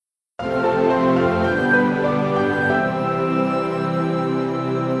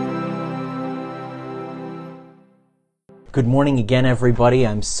Good morning again, everybody.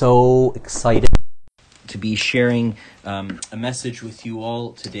 I'm so excited to be sharing a message with you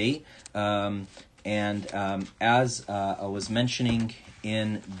all today. As I was mentioning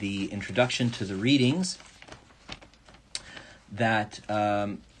in the introduction to the readings, that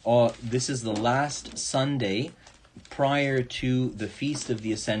this is the last Sunday prior to the Feast of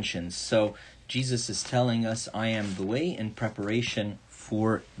the Ascension. So Jesus is telling us, "I am the way," in preparation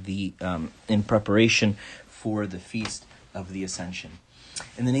for the Feast of the Ascension.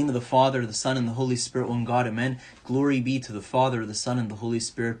 In the name of the Father, the Son, and the Holy Spirit, one God, amen. Glory be to the Father, the Son, and the Holy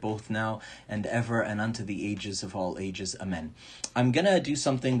Spirit, both now and ever, and unto the ages of all ages, amen. I'm going to do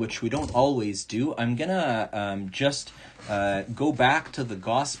something which we don't always do. I'm going to just go back to the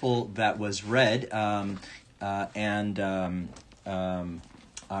gospel that was read, our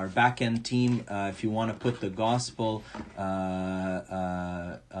back-end team, if you want to put the gospel,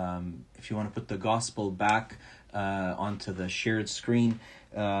 back onto the shared screen,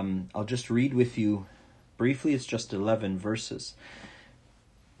 I'll just read with you briefly. It's just 11 verses.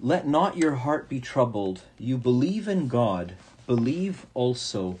 "Let not your heart be troubled. You believe in God, believe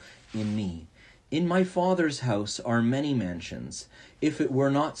also in me. In my Father's house are many mansions. If it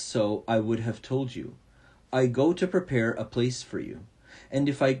were not so, I would have told you. I go to prepare a place for you. And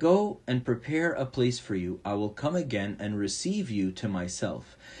if I go and prepare a place for you, I will come again and receive you to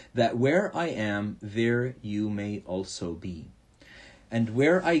myself, that where I am, there you may also be. And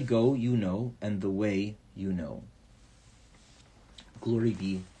where I go, you know, and the way you know." Glory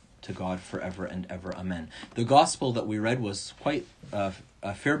be to God forever and ever, amen. The gospel that we read was quite a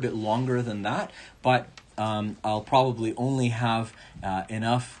fair bit longer than that, but I'll probably only have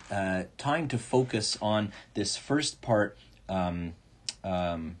enough time to focus on this first part,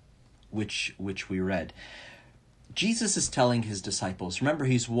 which we read. Jesus is telling his disciples, remember,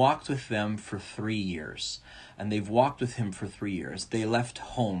 he's walked with them for 3 years, and they've walked with him for 3 years. They left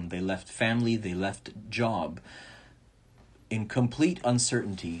home, they left family, they left job in complete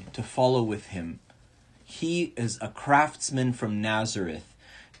uncertainty to follow with him. He is a craftsman from Nazareth.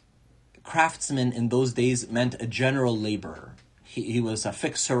 Craftsman in those days meant a general laborer. He was a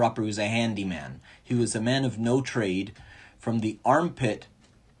fixer-upper, he was a handyman. He was a man of no trade, from the armpit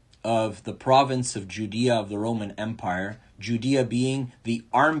of the province of Judea of the Roman Empire, Judea being the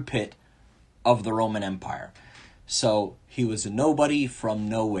armpit of the Roman Empire. So he was a nobody from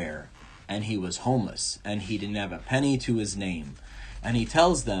nowhere, and he was homeless, and he didn't have a penny to his name. And he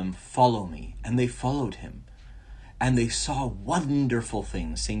tells them, "Follow me." And they followed him, and they saw wonderful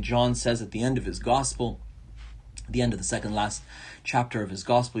things. St. John says at the end of his gospel, the end of the second last chapter of his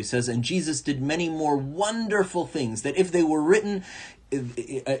gospel, he says, "And Jesus did many more wonderful things, that if they were written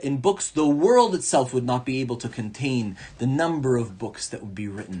in books, the world itself would not be able to contain the number of books that would be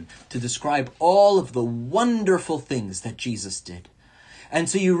written to describe all of the wonderful things that Jesus did." And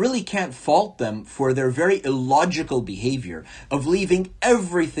so you really can't fault them for their very illogical behavior of leaving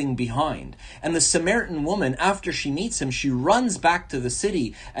everything behind. And the Samaritan woman, after she meets him, she runs back to the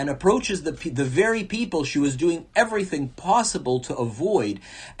city and approaches the very people she was doing everything possible to avoid,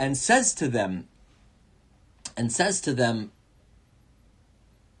 and says to them,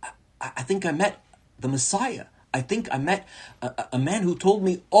 I think I met the Messiah. I think I met a man who told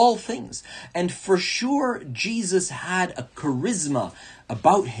me all things." And for sure, Jesus had a charisma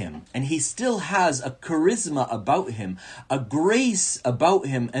about him, and he still has a charisma about him, a grace about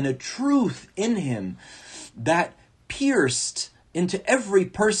him, and a truth in him that pierced into every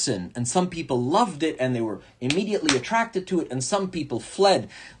person. And some people loved it and they were immediately attracted to it, and some people fled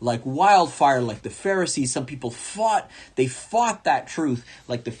like wildfire, like the Pharisees. Some people fought that truth,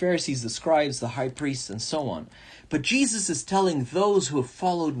 like the Pharisees, the scribes, the high priests, and so on. But Jesus is telling those who have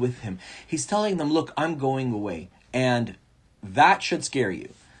followed with him, he's telling them, look, I'm going away, and that should scare you.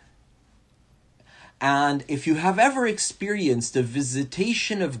 And if you have ever experienced a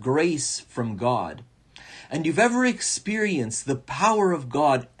visitation of grace from God, and you've ever experienced the power of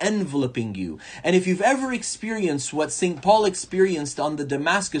God enveloping you, and if you've ever experienced what St. Paul experienced on the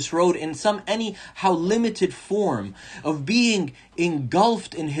Damascus Road in some anyhow limited form of being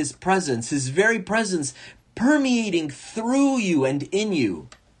engulfed in his presence, his very presence permeating through you and in you,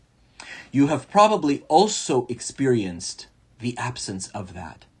 you have probably also experienced the absence of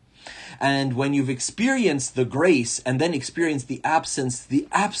that. And when you've experienced the grace and then experienced the absence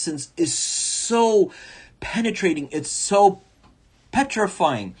is so penetrating, it's so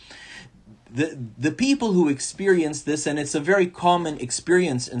petrifying. The people who experience this, and it's a very common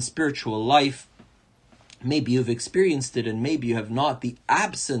experience in spiritual life, maybe you've experienced it and maybe you have not, the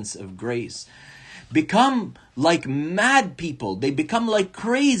absence of grace. become like mad people. They become like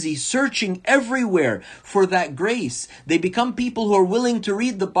crazy, searching everywhere for that grace. They become people who are willing to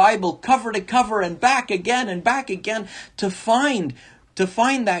read the Bible cover to cover and back again to find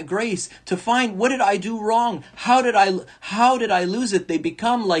that grace, to find, what did I do wrong? How did I lose it? They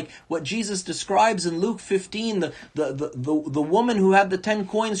become like what Jesus describes in Luke 15, the woman who had the 10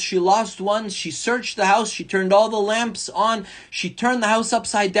 coins. She lost one. She searched the house. She turned all the lamps on. She turned the house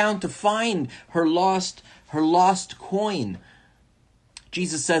upside down to find her lost coin.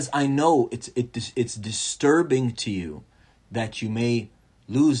 Jesus says, I know it's disturbing to you that you may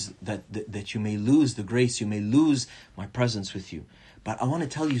lose that you may lose the grace, you may lose my presence with you. But I want to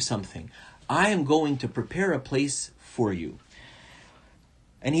tell you something. I am going to prepare a place for you.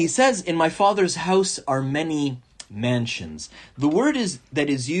 And he says, in my Father's house are many mansions. The word that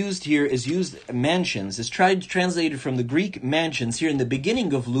is used here is mansions. It's translated from the Greek mansions here in the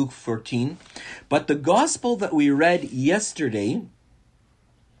beginning of Luke 14. But the gospel that we read yesterday,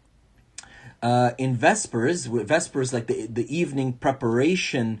 in Vespers like the evening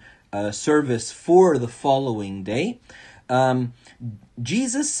preparation service for the following day,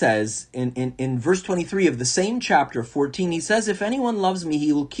 Jesus says in verse 23 of the same chapter 14, he says, if anyone loves me,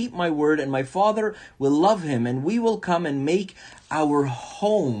 he will keep my word, and my Father will love him, and we will come and make our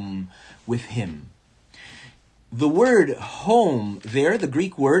home with him. The word home there, the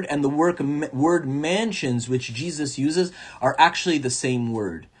Greek word, and the word mansions, which Jesus uses, are actually the same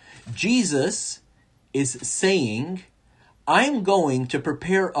word. Jesus is saying, I'm going to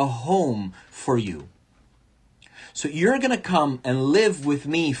prepare a home for you. So you're going to come and live with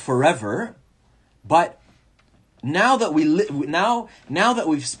me forever, but now that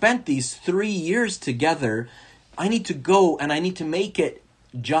we've spent these 3 years together, I need to go and I need to make it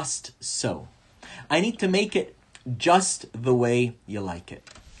just so. I need to make it just the way you like it.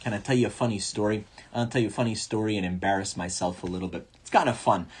 Can I tell you a funny story? I'll tell you a funny story and embarrass myself a little bit. It's kind of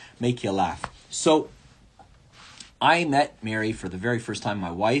fun, make you laugh. So I met Mary for the very first time,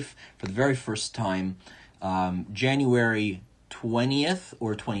 my wife, for the very first time, January 20th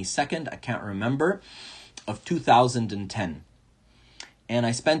or 22nd, I can't remember, of 2010. And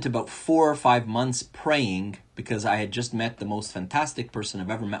I spent about 4 or 5 months praying because I had just met the most fantastic person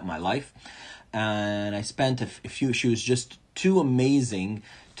I've ever met in my life. And I spent she was just too amazing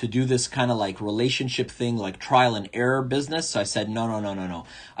to do this kind of like relationship thing, like trial and error business. So I said, no.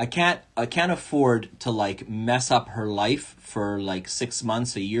 I can't afford to like mess up her life for like 6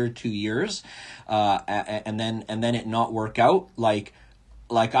 months, a year, 2 years, and then it not work out. Like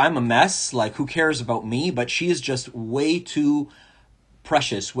I'm a mess. Like, who cares about me? But she is just way too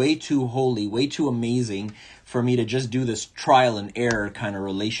precious, way too holy, way too amazing for me to just do this trial and error kind of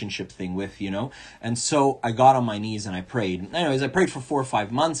relationship thing with, And so I got on my knees and I prayed. Anyways, I prayed for 4 or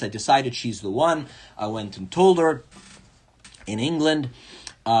 5 months. I decided she's the one. I went and told her in England,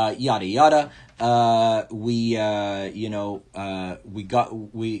 yada yada.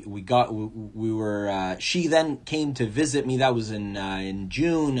 She then came to visit me. That was in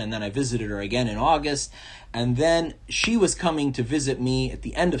June, and then I visited her again in August, and then she was coming to visit me at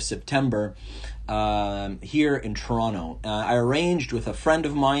the end of September, here in Toronto. I arranged with a friend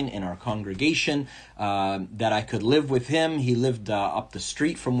of mine in our congregation, that I could live with him. He lived, up the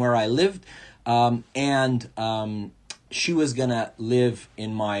street from where I lived, and she was gonna live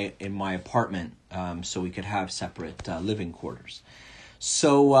in my apartment, so we could have separate living quarters.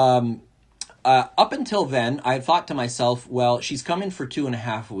 So up until then, I thought to myself, well, she's coming for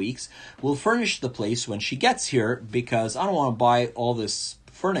 2.5 weeks. We'll furnish the place when she gets here because I don't want to buy all this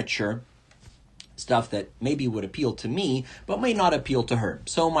furniture, stuff that maybe would appeal to me, but may not appeal to her.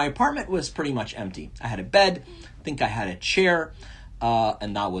 So my apartment was pretty much empty. I had a bed, I think I had a chair,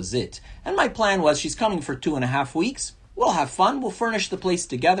 and that was it. And my plan was, she's coming for 2.5 weeks. We'll have fun. We'll furnish the place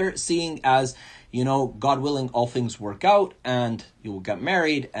together, seeing as, God willing, all things work out and you will get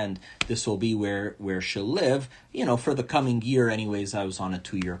married and this will be where she'll live, for the coming year. Anyways, I was on a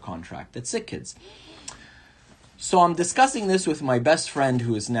 2-year contract. That's it, kids. So I'm discussing this with my best friend,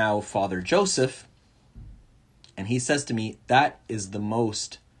 who is now Father Joseph. And he says to me, that is the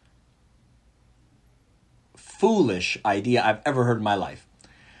most foolish idea I've ever heard in my life.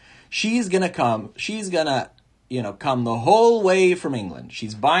 She's going to come. She's going to come the whole way from England.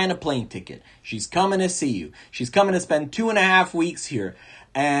 She's buying a plane ticket. She's coming to see you. She's coming to spend 2.5 weeks here.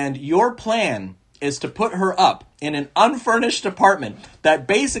 And your plan is to put her up in an unfurnished apartment that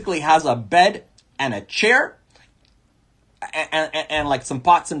basically has a bed and a chair and like some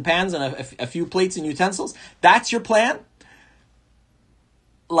pots and pans and a few plates and utensils. That's your plan?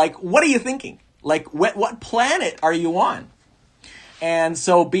 Like, what are you thinking? Like, what planet are you on? And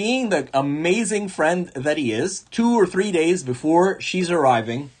so being the amazing friend that he is, 2 or 3 days before she's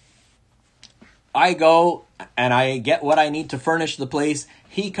arriving, I go and I get what I need to furnish the place.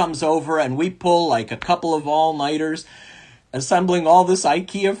 He comes over and we pull like a couple of all-nighters, assembling all this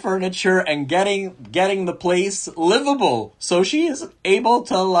IKEA furniture and getting the place livable. So she is able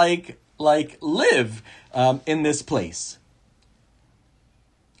to like live in this place.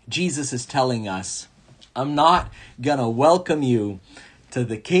 Jesus is telling us, I'm not gonna welcome you to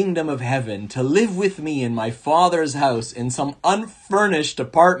the kingdom of heaven, to live with me in my Father's house in some unfurnished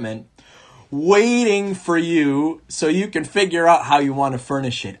apartment, waiting for you so you can figure out how you want to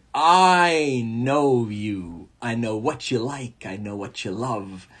furnish it. I know you. I know what you like. I know what you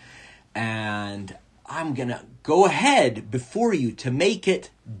love. And I'm going to go ahead before you to make it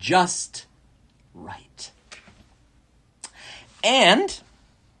just right. And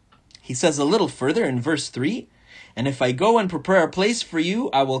he says a little further in verse 3, and if I go and prepare a place for you,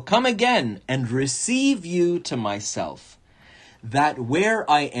 I will come again and receive you to myself, that where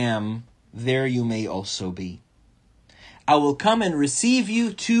I am, there you may also be. I will come and receive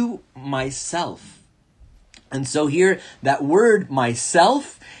you to myself. And so here, that word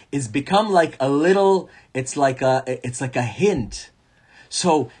myself is become like a little, it's like a hint.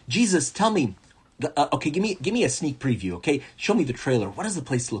 So Jesus, tell me, okay, give me a sneak preview, okay? Show me the trailer. What does the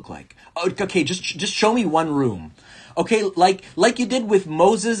place look like? Okay, just show me one room. Okay, like you did with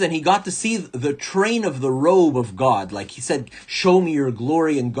Moses, and he got to see the train of the robe of God. Like he said, show me your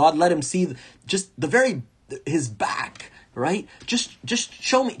glory, and God let him see just his back, right? Just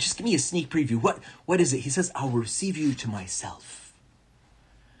show me, just give me a sneak preview. What is it? He says, I will receive you to myself.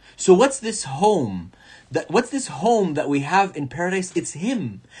 So what's this home? What's this home that we have in paradise? It's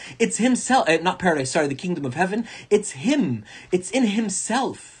him. It's himself. Not paradise, sorry, the kingdom of heaven. It's him. It's in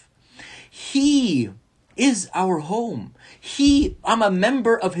himself. He is our home. I'm a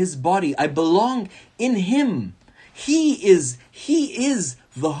member of his body. I belong in him. He is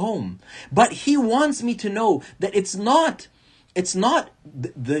the home. But he wants me to know that it's not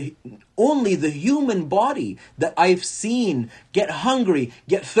only the human body that I've seen get hungry,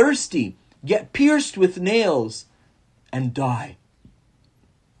 get thirsty, get pierced with nails, and die.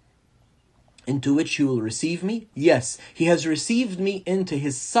 Into which you will receive me? Yes, he has received me into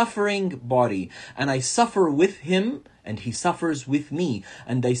his suffering body, and I suffer with him, and he suffers with me,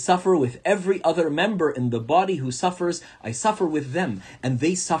 and I suffer with every other member in the body who suffers. I suffer with them, and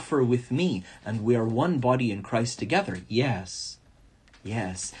they suffer with me, and we are one body in Christ together. Yes,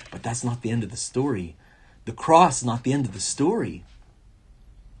 but that's not the end of the story. The cross is not the end of the story.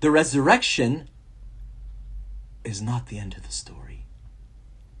 The resurrection is not the end of the story.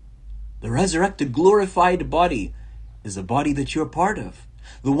 The resurrected, glorified body is a body that you're part of.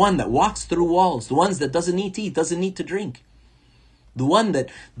 The one that walks through walls. The one that doesn't need to eat, doesn't need to drink. The one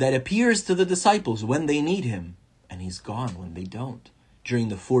that appears to the disciples when they need him. And he's gone when they don't. During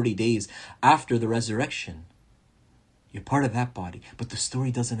the 40 days after the resurrection. You're part of that body. But the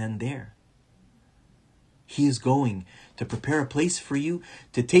story doesn't end there. He is going to prepare a place for you,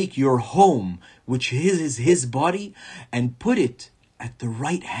 to take your home, which is his body, and put it at the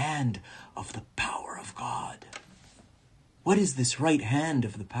right hand of the power of God. What is this right hand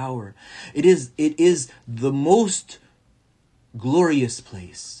of the power? It is the most glorious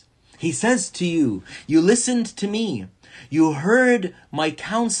place. He says to you, you listened to me. You heard my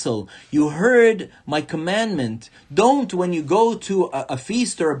counsel. You heard my commandment. Don't, when you go to a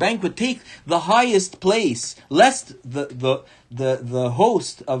feast or a banquet, take the highest place, lest the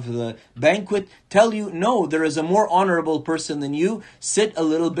host of the banquet tell you, no, there is a more honorable person than you. Sit a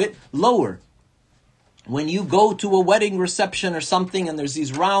little bit lower. When you go to a wedding reception or something and there's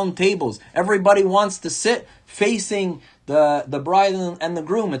these round tables, everybody wants to sit facing the bride and the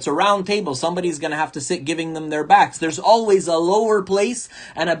groom. It's a round table. Somebody's going to have to sit giving them their backs. There's always a lower place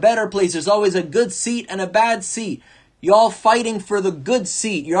and a better place. There's always a good seat and a bad seat. You're all fighting for the good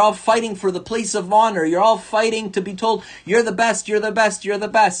seat. You're all fighting for the place of honor. You're all fighting to be told, you're the best, you're the best, you're the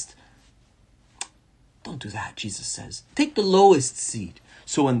best. Don't do that, Jesus says. Take the lowest seat.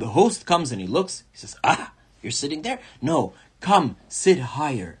 So when the host comes and he looks, he says, you're sitting there? No, come, sit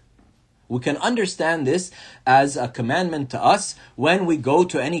higher. We can understand this as a commandment to us when we go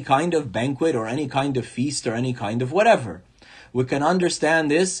to any kind of banquet or any kind of feast or any kind of whatever. We can understand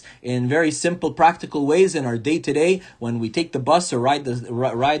this in very simple, practical ways in our day-to-day when we take the bus or ride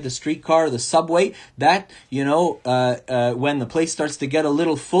the streetcar or the subway, that, when the place starts to get a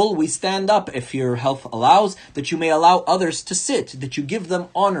little full, we stand up, if your health allows, that you may allow others to sit, that you give them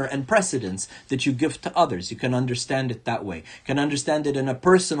honor and precedence that you give to others. You can understand it that way. You can understand it in a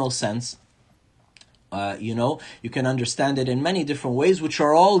personal sense You can understand it in many different ways, which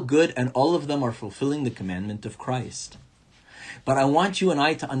are all good, and all of them are fulfilling the commandment of Christ. But I want you and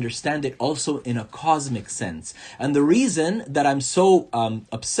I to understand it also in a cosmic sense. And the reason that I'm so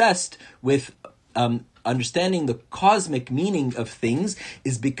obsessed with understanding the cosmic meaning of things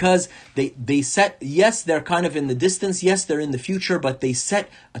is because they set, yes, they're kind of in the distance, yes, they're in the future, but they set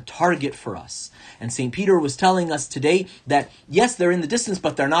a target for us. And St. Peter was telling us today that, yes, they're in the distance,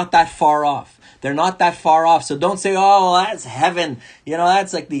 but they're not that far off. They're not that far off. So don't say, oh, that's heaven.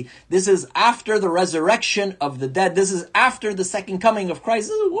 That's like this is after the resurrection of the dead. This is after the second coming of Christ.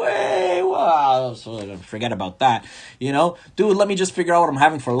 This is way, wow. So forget about that. Dude, let me just figure out what I'm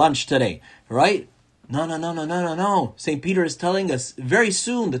having for lunch today. Right? No. St. Peter is telling us very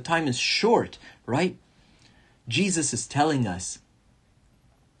soon, the time is short, right? Jesus is telling us,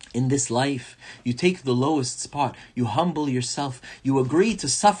 in this life, you take the lowest spot, you humble yourself, you agree to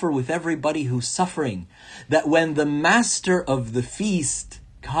suffer with everybody who's suffering, that when the master of the feast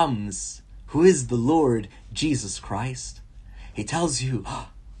comes, who is the Lord Jesus Christ, he tells you,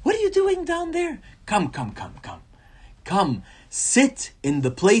 what are you doing down there? Come. Come, sit in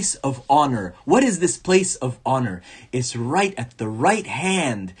the place of honor. What is this place of honor? It's right at the right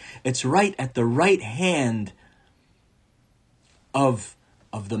hand. It's right at the right hand of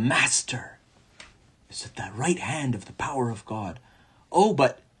the Master. It's at that right hand of the power of God. Oh,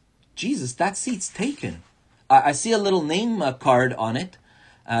 but Jesus, that seat's taken. I see a little name card on it.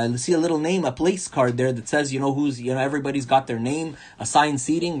 I see a place card there that says, everybody's got their name, assigned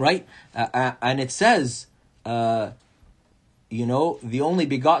seating, right? And it says, the only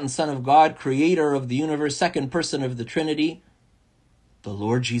begotten Son of God, creator of the universe, second person of the Trinity, the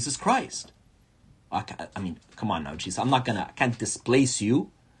Lord Jesus Christ. I mean, come on now, Jesus. I can't displace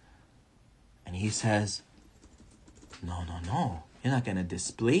you. And he says, no. You're not going to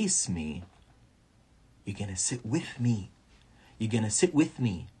displace me. You're going to sit with me. You're going to sit with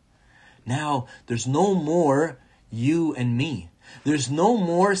me. Now, there's no more you and me. There's no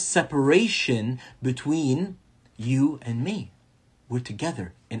more separation between you and me. We're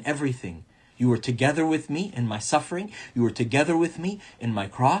together in everything. You were together with me in my suffering. You were together with me in my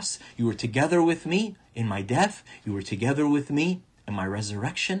cross. You were together with me in my death. You were together with me in my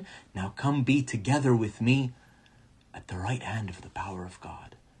resurrection. Now come be together with me at the right hand of the power of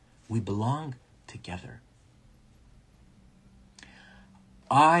God. We belong together.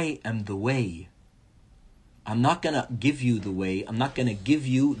 I am the way. I'm not going to give you the way. I'm not going to give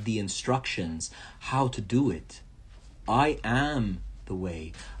you the instructions how to do it. I am the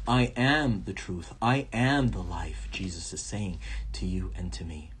way. I am the truth. I am the life, Jesus is saying to you and to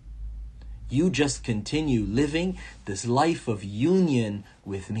me. You just continue living this life of union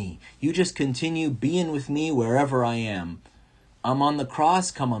with me. You just continue being with me wherever I am. I'm on the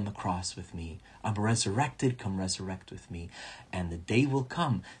cross, come on the cross with me. I'm resurrected, come resurrect with me. And the day will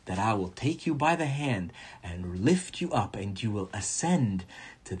come that I will take you by the hand and lift you up, and you will ascend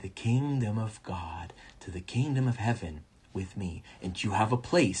to the kingdom of God, to the kingdom of heaven with me. And you have a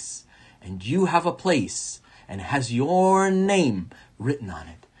place, and and has your name written on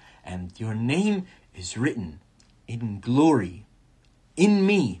it. And your name is written in glory, in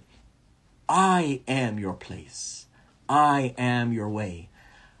me. I am your place. I am your way.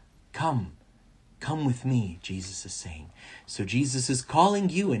 Come with me, Jesus is saying. So Jesus is calling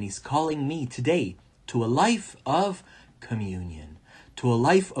you, and he's calling me today to a life of communion, to a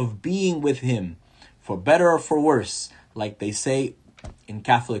life of being with him, for better or for worse, like they say in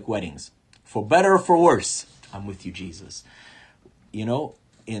Catholic weddings. For better or for worse, I'm with you, Jesus.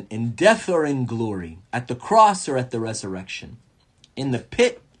 In death or in glory, at the cross or at the resurrection, in the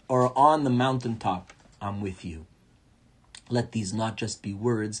pit or on the mountaintop, I'm with you. Let these not just be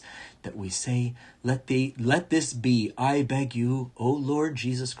words that we say. Let this be, I beg you, O Lord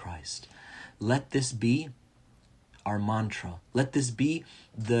Jesus Christ. Let this be our mantra. Let this be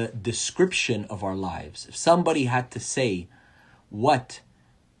the description of our lives. If somebody had to say what,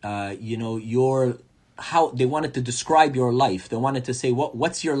 how they wanted to describe your life, they wanted to say,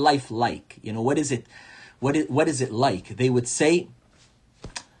 what's your life like? What is it? What is it like? They would say,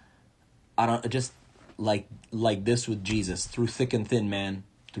 just like this with Jesus, through thick and thin, man,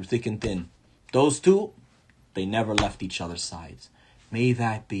 through thick and thin. Those two, they never left each other's sides. May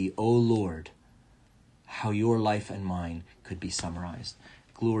that be, O Lord, how your life and mine could be summarized.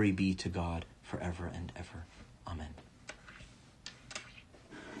 Glory be to God forever and ever. Amen.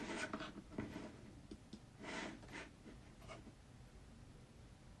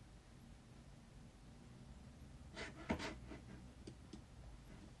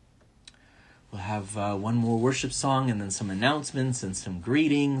 We'll have one more worship song and then some announcements and some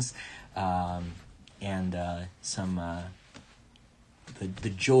greetings. the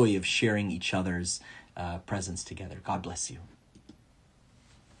joy of sharing each other's presence together. God bless you.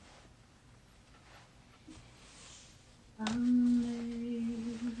 Amazing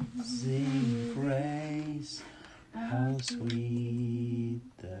grace, how sweet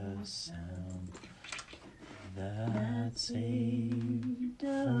the sound that saved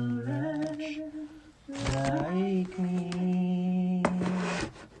a wretch like me.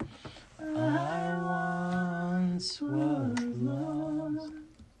 I once was lost,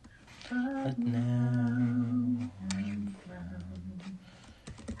 but now I'm found.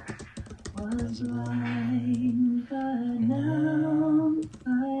 Was blind, but now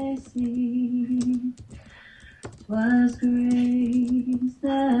I see. 'Twas grace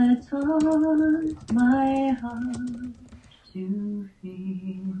that taught my heart to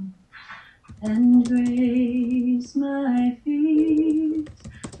feel, and grace my feet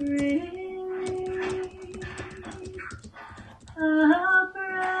relieved. How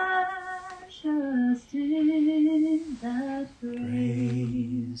precious did that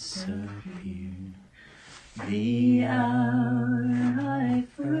grace appear, the hour I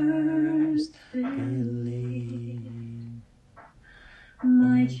first believed.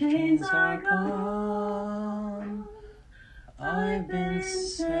 My chains are gone, I've been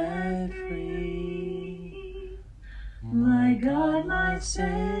set free. My God, my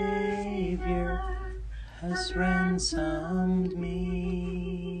Savior, has ransomed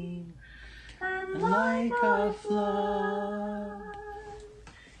me. And like a flood,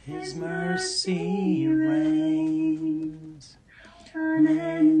 His mercy reigns.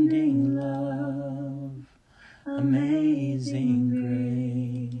 Unending love, amazing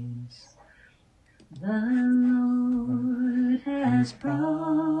grace. The Lord has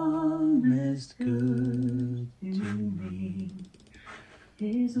promised good to me.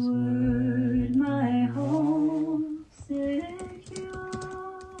 His word my hope secures.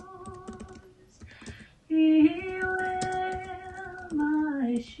 He will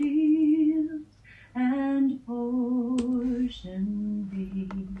my shield and portion be,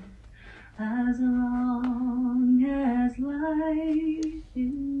 as long as life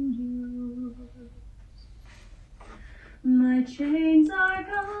endures. My chains are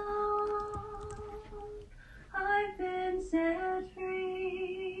gone, I've been set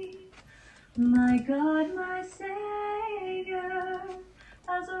free. My God, my Savior,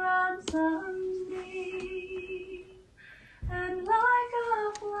 has ransomed me. And like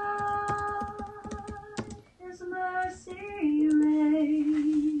a flood, His mercy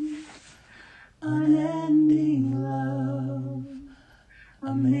reigns. Unending love,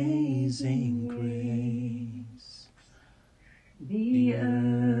 amazing grace. The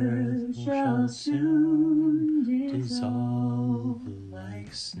earth shall soon dissolve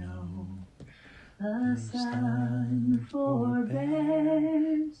like snow. The sun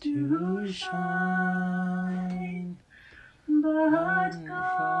forbears to shine, but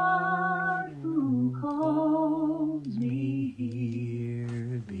God who calls me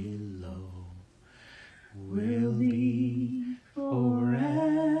here below will be forever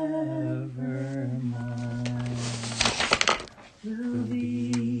mine. Will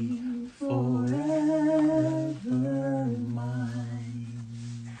be forever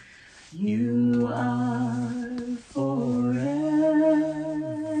mine. You are forever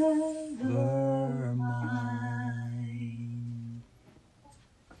mine.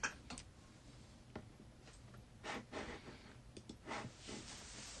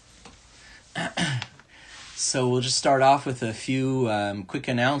 So we'll just start off with a few quick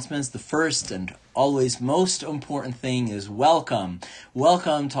announcements. The first and always most important thing is welcome.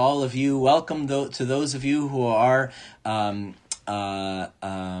 Welcome to all of you. Welcome to those of you who are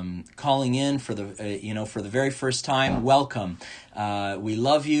calling in for the for the very first time. Welcome. We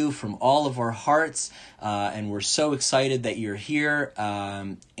love you from all of our hearts, and we're so excited that you're here.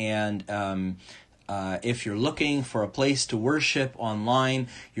 If you're looking for a place to worship online,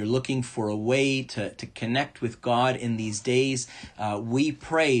 you're looking for a way to connect with God in these days, we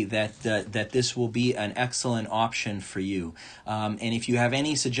pray that this will be an excellent option for you. And if you have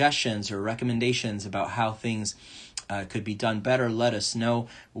any suggestions or recommendations about how things could be done better, let us know.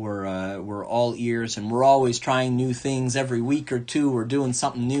 We're all ears, and we're always trying new things. Every week or two, we're doing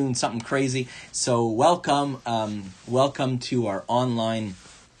something new and something crazy. So welcome to our online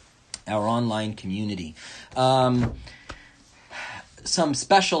community. Some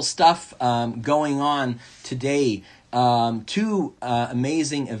special stuff going on today. Two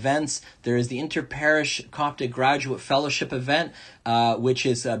amazing events. There is the Inter-Parish Coptic Graduate Fellowship event, which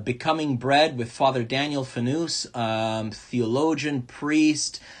is Becoming Bread with Father Daniel Fanous, theologian,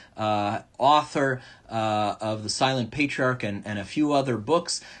 priest, author of The Silent Patriarch and a few other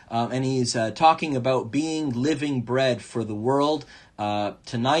books. And he's talking about being living bread for the world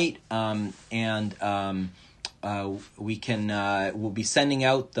tonight. We'll be sending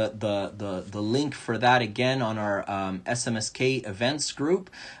out the link for that again on our SMSK events group.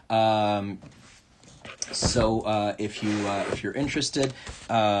 So if you're interested,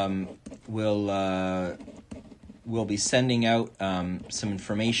 we'll be sending out some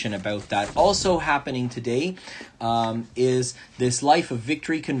information about that. Also happening today is this Life of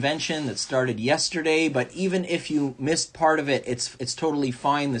Victory convention that started yesterday. But even if you missed part of it, it's totally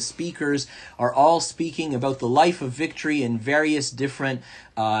fine. The speakers are all speaking about the life of victory in various different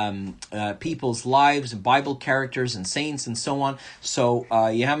people's lives, Bible characters and saints and so on. So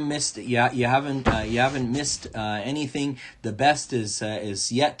you haven't missed anything. The best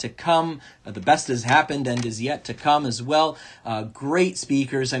is yet to come. The best has happened and is yet to come as well. Great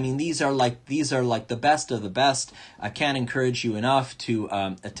speakers. I mean, these are like the best of the best. I can't encourage you enough to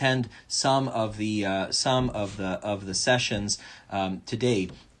attend some of the sessions today.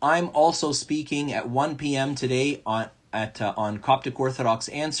 I'm also speaking at 1 p.m. today on Coptic Orthodox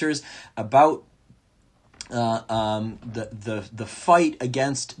Answers about the fight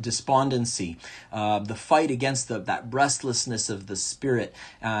against despondency, the fight against that restlessness of the spirit,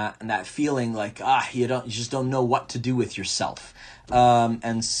 and that feeling like you just don't know what to do with yourself,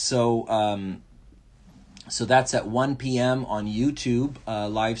 so that's at 1 p.m. on YouTube,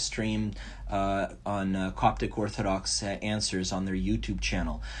 live streamed on Coptic Orthodox Answers on their YouTube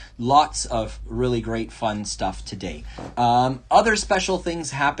channel. Lots of really great fun stuff today. Other special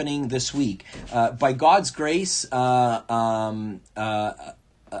things happening this week. By God's grace, a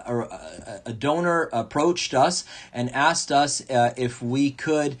donor approached us and asked us if we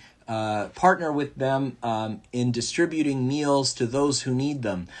could partner with them in distributing meals to those who need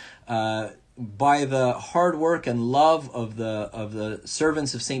them. By the hard work and love of the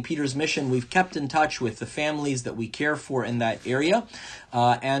servants of St. Peter's Mission, we've kept in touch with the families that we care for in that area,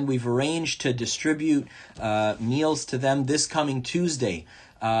 and we've arranged to distribute meals to them this coming Tuesday.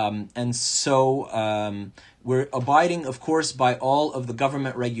 We're abiding, of course, by all of the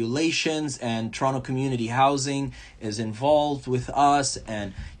government regulations, and Toronto Community Housing is involved with us,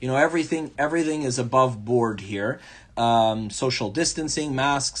 and everything is above board here. Social distancing,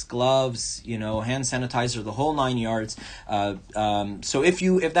 masks, gloves, hand sanitizer, the whole 9 yards. So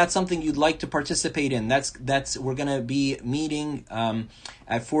if that's something you'd like to participate in, we're going to be meeting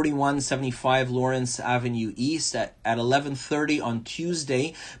at 4175 Lawrence Avenue East at 11:30 on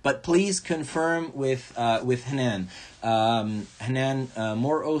Tuesday. But please confirm with Hanan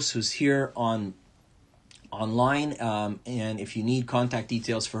Moros, who's here online, and if you need contact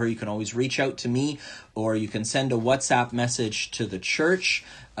details for her, you can always reach out to me, or you can send a WhatsApp message to the church,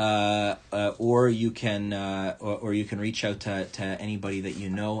 or you can reach out to anybody that you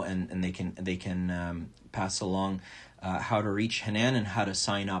know, and they can pass along how to reach Hanan and how to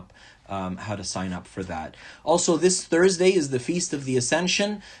sign up for that. Also, this Thursday is the Feast of the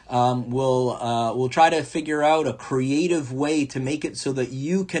Ascension. We'll try to figure out a creative way to make it so that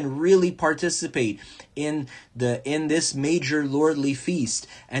you can really participate in this major lordly feast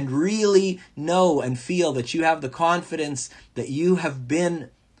and really know and feel that you have the confidence that you have been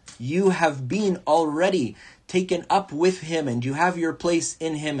already taken up with Him, and you have your place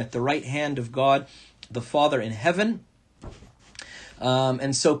in Him at the right hand of God the Father in heaven.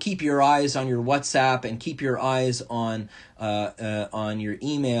 And so keep your eyes on your WhatsApp and keep your eyes on your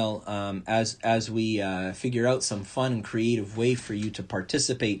email as we figure out some fun and creative way for you to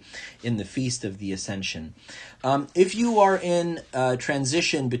participate in the Feast of the Ascension. If you are in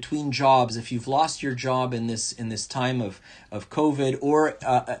transition between jobs, if you've lost your job in this time of COVID, or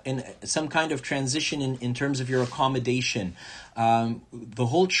in some kind of transition in terms of your accommodation, the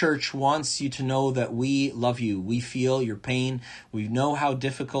whole church wants you to know that we love you. We feel your pain. We know how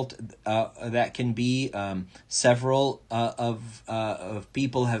difficult that can be. Several of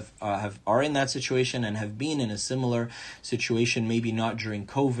people are in that situation and have been in a similar situation. Maybe not during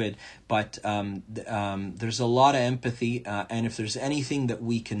COVID, but there's a lot of empathy. And if there's anything that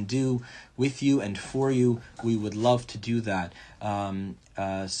we can do with you and for you, we would love to do that.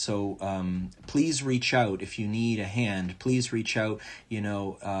 So please reach out if you need a hand. Please reach out.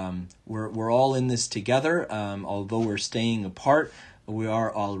 We're all in this together. Although we're staying apart, we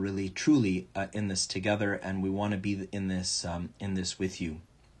are all really truly in this together, and we want to be in this with you.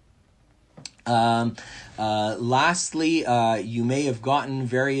 Lastly, you may have gotten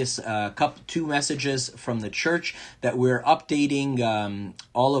various two messages from the church that we're updating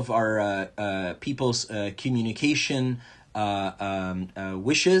all of our people's communication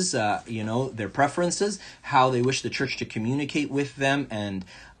wishes, their preferences, how they wish the church to communicate with them. And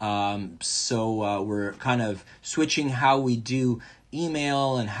so we're kind of switching how we do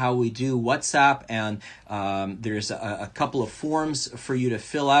email and how we do WhatsApp, and there's a couple of forms for you to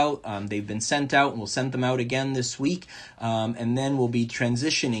fill out. They've been sent out, and we'll send them out again this week, and then we'll be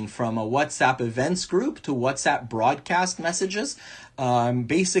transitioning from a WhatsApp events group to WhatsApp broadcast messages.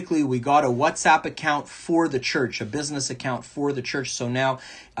 Basically, we got a WhatsApp account for the church, a business account for the church, so now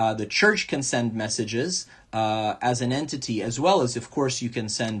the church can send messages as an entity, as well as, of course, you can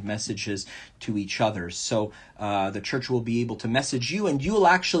send messages to each other. So the church will be able to message you, and you'll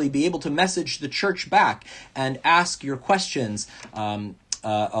actually be able to message the church back and ask your questions of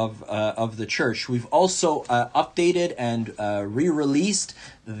the church. We've also updated and re-released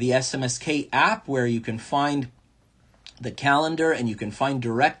the SMSK app, where you can find the calendar and you can find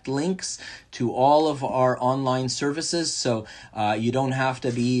direct links to all of our online services. So you don't have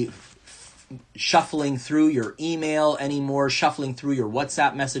to be shuffling through your email anymore, shuffling through your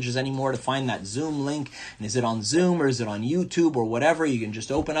WhatsApp messages anymore to find that Zoom link. And is it on Zoom or is it on YouTube or whatever? You can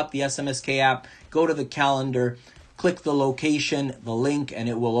just open up the SMSK app, go to the calendar, click the location, the link, and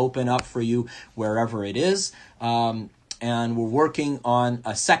it will open up for you wherever it is. And we're working on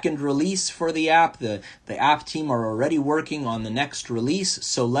a second release for the app. The app team are already working on the next release.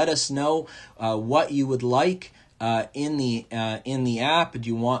 So let us know what you would like in the app. Do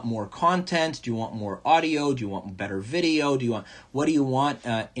you want more content? Do you want more audio? Do you want better video? What do you want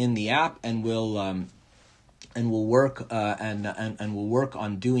in the app? And we'll work and we'll work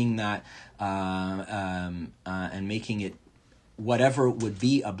on doing that and making it whatever would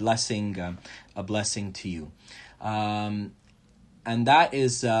be a blessing to you. And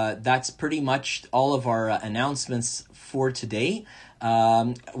that's pretty much all of our announcements for today.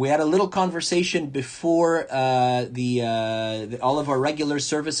 We had a little conversation before all of our regular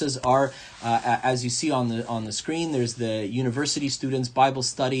services are, as you see on the screen. There's the University Students Bible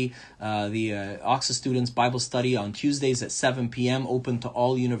Study, the Oxa Students Bible Study on Tuesdays at 7 p.m. open to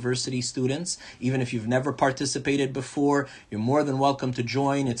all university students. Even if you've never participated before, you're more than welcome to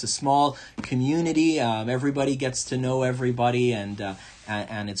join. It's a small community. Everybody gets to know everybody, and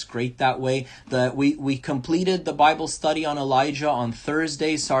it's great that way. We completed the Bible study on Elijah on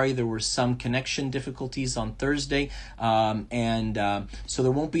Thursday. Sorry, there were some connection difficulties on Thursday, so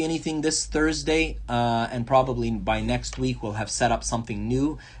there won't be anything this Thursday, and probably by next week we'll have set up something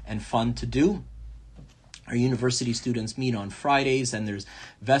new and fun to do. Our university students meet on Fridays, and there's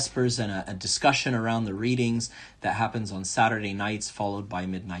Vespers and a discussion around the readings that happens on Saturday nights, followed by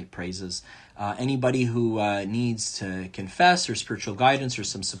midnight praises. Anybody who needs to confess or spiritual guidance or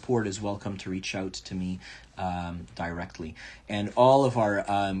some support is welcome to reach out to me directly. And all of our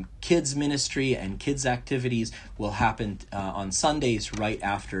kids ministry and kids activities will happen on Sundays right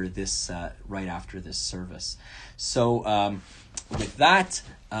after this service. So with that,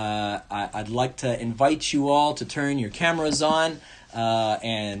 I'd like to invite you all to turn your cameras on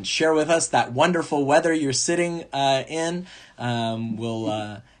and share with us that wonderful weather you're sitting in.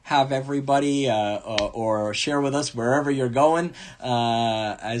 We'll have everybody or share with us wherever you're going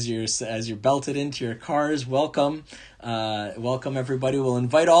as you're belted into your cars. Welcome everybody. We'll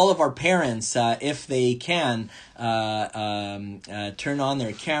invite all of our parents if they can turn on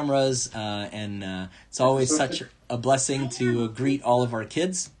their cameras, and it's always such a blessing to greet all of our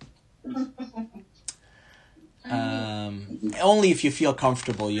kids. Only if you feel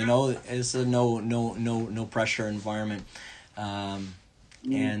comfortable, it's a no pressure environment.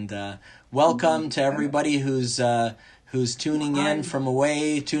 And welcome to everybody who's tuning in from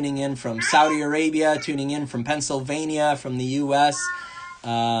away, tuning in from Saudi Arabia, tuning in from Pennsylvania, from the U.S.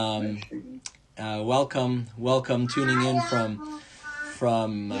 Welcome, tuning in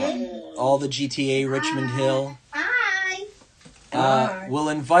from all the GTA, Richmond Hill. We'll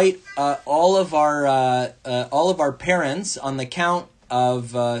invite all of our parents on the count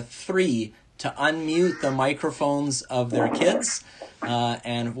of 3 to unmute the microphones of their kids.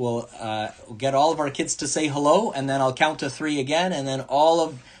 And we'll get all of our kids to say hello, and then I'll count to 3 again, and then all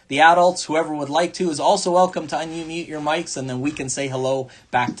of the adults, whoever would like to, is also welcome to unmute your mics, and then we can say hello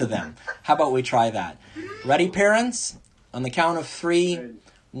back to them. How about we try that? Ready, parents? On the count of 3,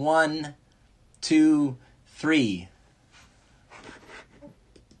 1, 2, 3.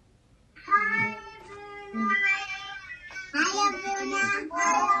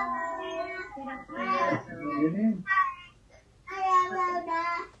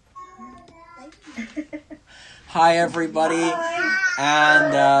 Hi everybody,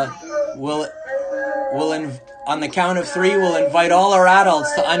 and On the count of 3, we'll invite all our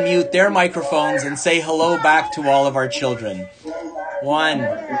adults to unmute their microphones and say hello back to all of our children.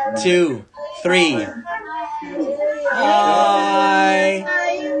 1, 2, 3. Hi.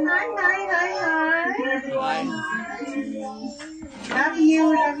 Hi. Love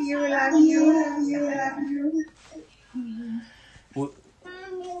you, love you, love you, love you, love you.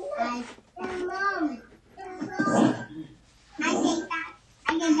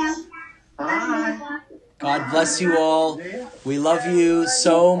 God bless you all. We love you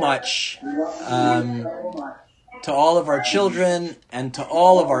so much. To all of our children and to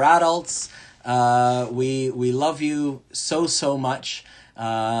all of our adults, we love you so much.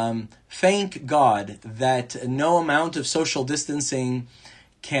 Thank God that no amount of social distancing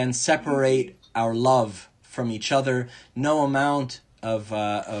can separate our love from each other. No amount of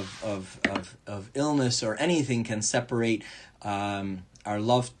illness or anything can separate our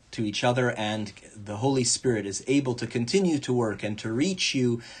love to each other, and the Holy Spirit is able to continue to work and to reach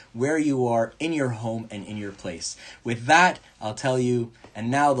you where you are in your home and in your place. With that, I'll tell you,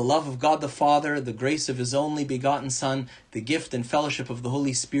 and now the love of God the Father, the grace of his only begotten Son, the gift and fellowship of the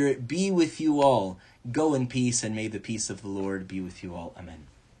Holy Spirit be with you all. Go in peace, and may the peace of the Lord be with you all. Amen.